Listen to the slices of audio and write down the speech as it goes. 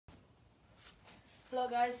Hello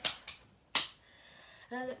guys,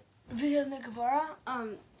 another video in the Figueroa.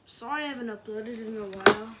 Sorry I haven't uploaded in a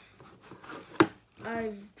while.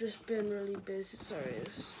 I've just been really busy.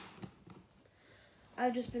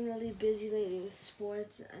 I've just been really busy lately with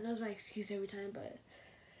sports. I know it's my excuse every time, but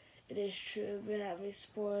it is true. I've been having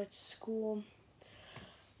sports, school.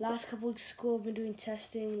 Last couple weeks of school, I've been doing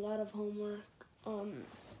testing, a lot of homework,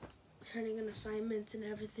 turning in assignments and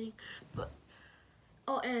everything. But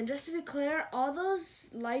oh, and just to be clear, all those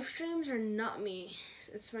live streams are not me.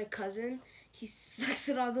 It's my cousin. He sucks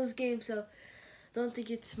at all those games, so don't think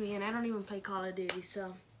it's me. And I don't even play Call of Duty,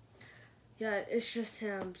 so yeah, it's just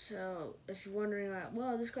him. So if you're wondering, like,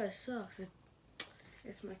 wow, this guy sucks,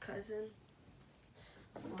 it's my cousin.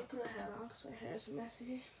 I'm gonna put a hat on because my hair is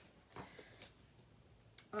messy.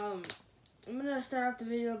 I'm gonna start off the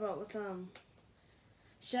video with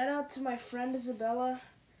shout out to my friend Isabella.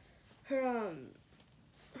 Her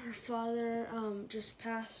father just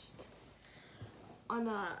passed on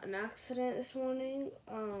an accident this morning.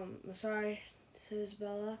 I'm sorry to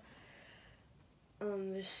Isabella.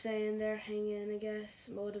 Just staying there, hang in, I guess.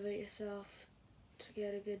 Motivate yourself to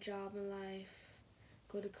get a good job in life,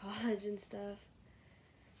 go to college and stuff.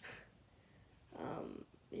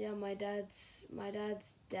 Yeah, my dad's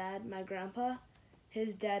dad, my grandpa,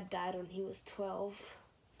 his dad died when he was 12.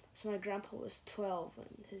 So my grandpa was 12 when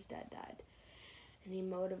his dad died. And he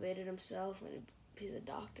motivated himself, and he's a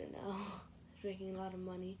doctor now. He's making a lot of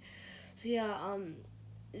money. So yeah,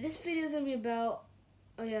 this video is gonna be about,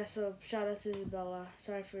 oh yeah, so shout out to Isabella.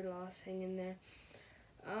 Sorry for your loss, hang in there.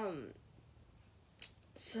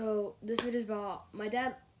 So this video is about my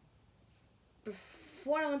dad.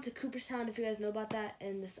 Before I went to Cooperstown, if you guys know about that,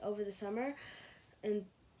 over the summer in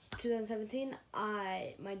 2017,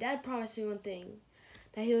 my dad promised me one thing,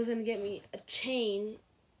 that he was gonna get me a chain,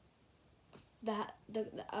 a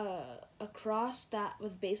cross that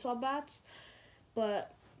with baseball bats,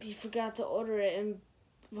 but he forgot to order it, and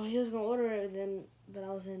well, he was gonna order it then, but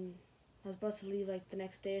I was about to leave like the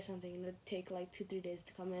next day or something, and it'd take like 2-3 days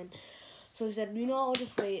to come in. So he said, I'll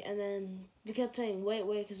just wait. And then we kept saying, wait,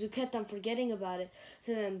 because we kept on forgetting about it.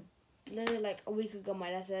 So then, literally like a week ago,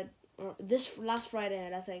 my dad said, or this last Friday,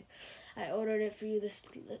 that's like, I ordered it for you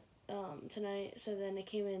tonight. So then it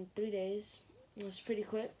came in 3 days. It was pretty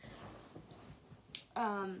quick.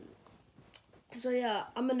 So yeah,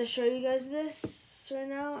 I'm gonna show you guys this right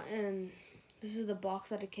now, and this is the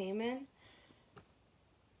box that it came in.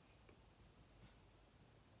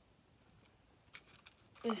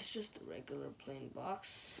 It's just a regular plain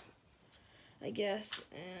box, I guess,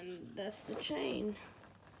 and that's the chain.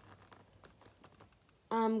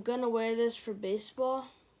 I'm gonna wear this for baseball.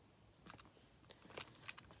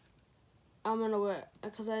 I'm gonna wear,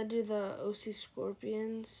 because I do the OC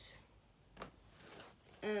Scorpions.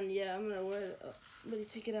 And yeah, I'm gonna wear it, but you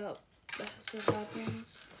take it out, that's what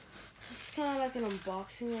happens. This is kind of like an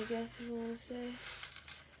unboxing, I guess, if you want to say.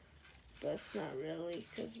 But it's not really,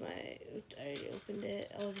 because I already opened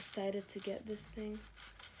it. I was excited to get this thing.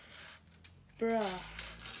 Bruh.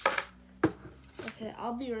 Okay,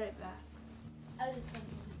 I'll be right back. I just gotta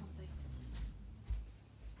do something.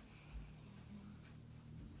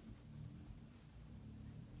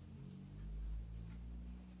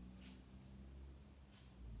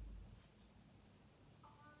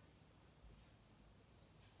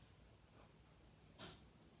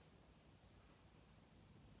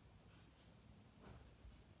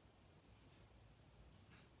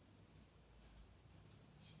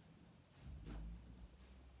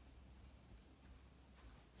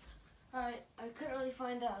 Alright, I couldn't really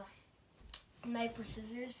find a knife or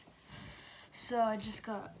scissors, so I just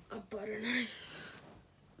got a butter knife.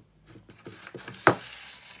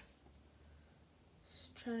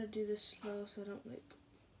 Just trying to do this slow so I don't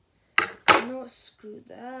you know what, screw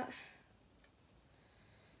that.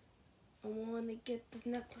 I want to get this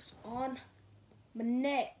necklace on my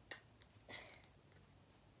neck.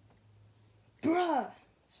 Bruh!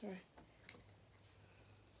 Sorry.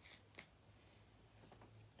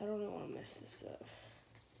 I don't want to mess this up.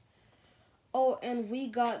 Oh, and we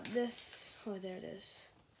got this. Oh, there it is.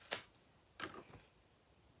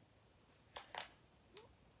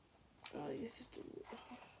 Oh, you have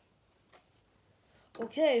to.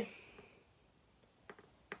 Okay.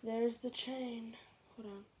 There's the chain. Hold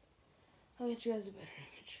on. I'll get you guys a better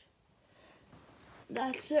image.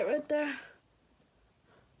 That's it right there.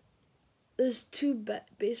 There's 2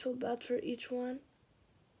 baseball bats for each one.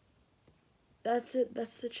 That's it.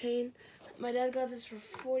 That's the chain. My dad got this for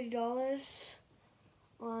 $40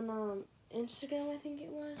 on Instagram, I think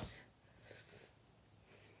it was.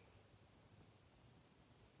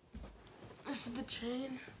 This is the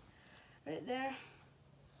chain right there.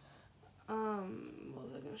 what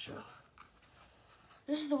was I gonna show?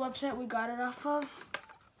 This is the website we got it off of.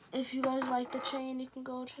 If you guys like the chain, you can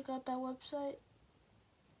go check out that website.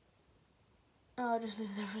 I'll just leave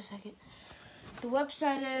it there for a second. The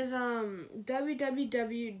website is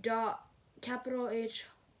www.HOFJ.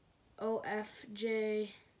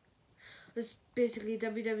 It's basically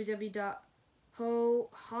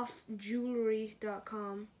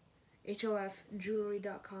www.hofjewelry.com.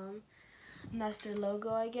 HOFjewelry.com. And that's their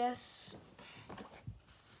logo, I guess.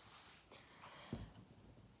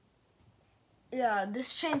 Yeah,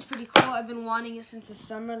 this chain's pretty cool. I've been wanting it since the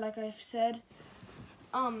summer, like I've said.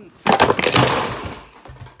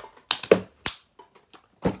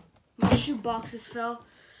 My shoe boxes fell.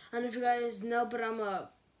 I don't know if you guys know, but I'm a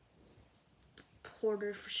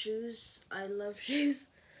hoarder for shoes. I love shoes.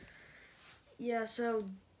 Yeah, so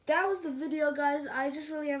that was the video, guys. I just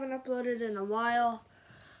really haven't uploaded in a while.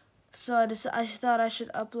 So I thought I should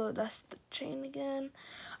upload. That's the chain again.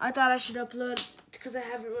 I thought I should upload because I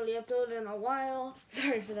haven't really uploaded in a while.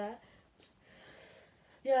 Sorry for that.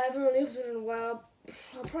 Yeah, I haven't really uploaded in a while.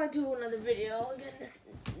 I'll probably do another video again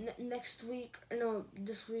next week. Or no,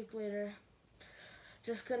 this week later.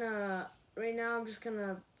 Right now I'm just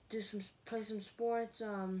gonna play some sports,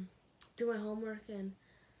 do my homework, and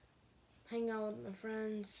hang out with my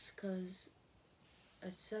friends, because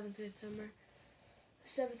it's 7th grade summer.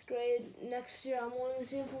 7th grade. Next year, I'm only going to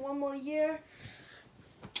see him for 1 more year.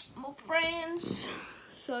 More friends.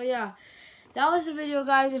 So, yeah. That was the video,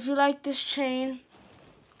 guys. If you like this chain,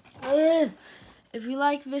 a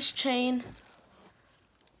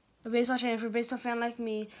baseball chain, if you're a baseball fan like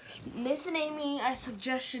me, Nathan Amy, I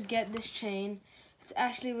suggest should get this chain. It's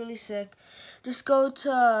actually really sick. Just go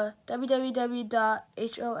to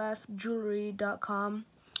www.hofjewelry.com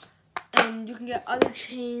and you can get other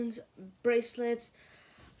chains, bracelets,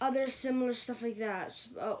 other similar stuff like that.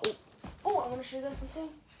 I want to show you guys something.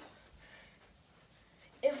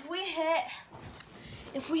 If we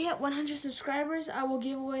hit 100 subscribers, I will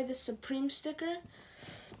give away the Supreme sticker.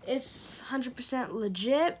 It's 100%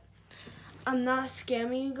 legit. I'm not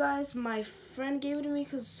scamming you guys. My friend gave it to me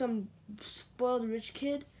because some spoiled rich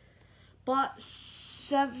kid bought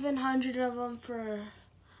 100 of them for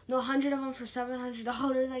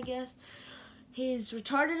 $700, I guess. He's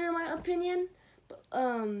retarded in my opinion, but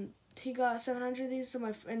he got 700 of these. So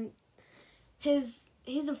my friend, he's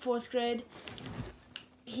in 4th grade.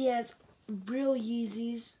 He has real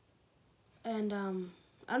Yeezys, and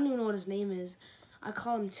I don't even know what his name is. I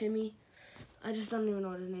call him Timmy. I just don't even know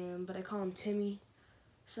what his name is, but I call him Timmy.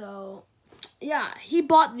 So, yeah, he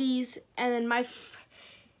bought these, and then a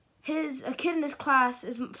kid in his class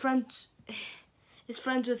is friends with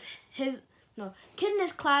kid in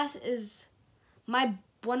his class is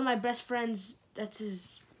one of my best friends. That's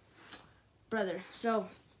his brother. So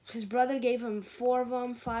his brother gave him 4 of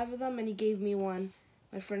them, 5 of them, and he gave me one.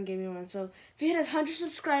 My friend gave me one. So if he hit 100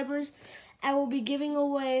 subscribers, I will be giving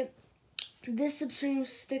away this Supreme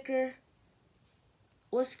sticker.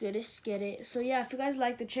 What's good? Let's get it. So yeah, if you guys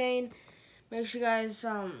like the chain, make sure you guys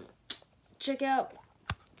check out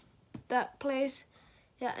that place.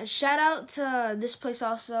 Yeah, and shout out to this place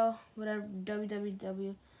also, whatever,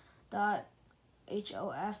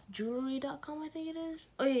 www.hofjewelry.com, I think it is.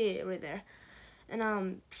 Oh yeah, right there.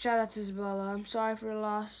 And shout out to Isabela. I'm sorry for the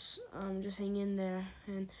loss. Just hang in there.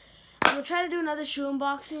 And I'm gonna try to do another shoe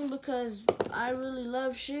unboxing because I really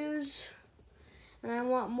love shoes. And I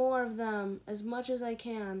want more of them as much as I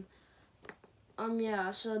can.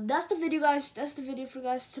 Yeah, so that's the video, guys. That's the video for you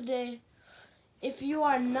guys today. If you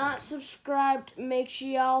are not subscribed, make sure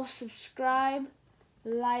y'all subscribe,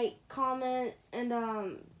 like, comment, and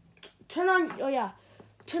turn on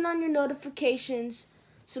your notifications.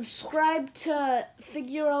 Subscribe to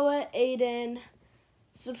Figueroa Aiden.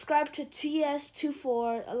 Subscribe to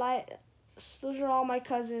TS24. Those are all my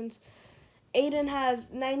cousins. Aiden has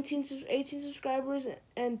 18 subscribers,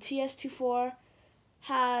 and TS24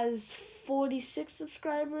 has 46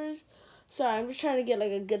 subscribers. Sorry, I'm just trying to get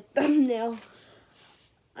like a good thumbnail.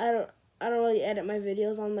 I don't really edit my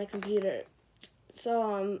videos on my computer.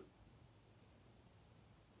 So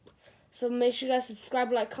make sure you guys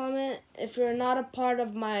subscribe, like, comment. If you're not a part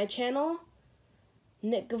of my channel,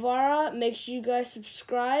 Nick Guevara, make sure you guys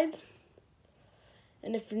subscribe.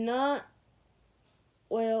 And if you're not,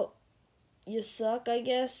 well, you suck, I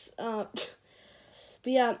guess. But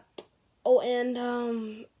yeah. Oh, and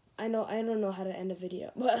I don't know how to end a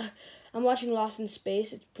video, but I'm watching Lost in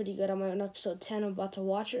Space. It's pretty good. I'm on episode 10. I'm about to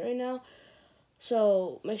watch it right now.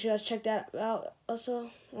 So make sure you guys check that out. Also,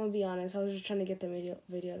 I'm gonna be honest. I was just trying to get the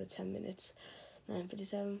video to 10 minutes.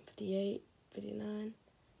 9:57, 58, 59,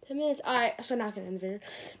 10 minutes. minutes. Alright, so now I can end the video.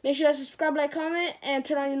 Make sure to subscribe, like, comment, and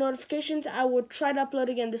turn on your notifications. I will try to upload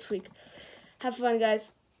again this week. Have fun, guys.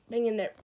 Hang in there.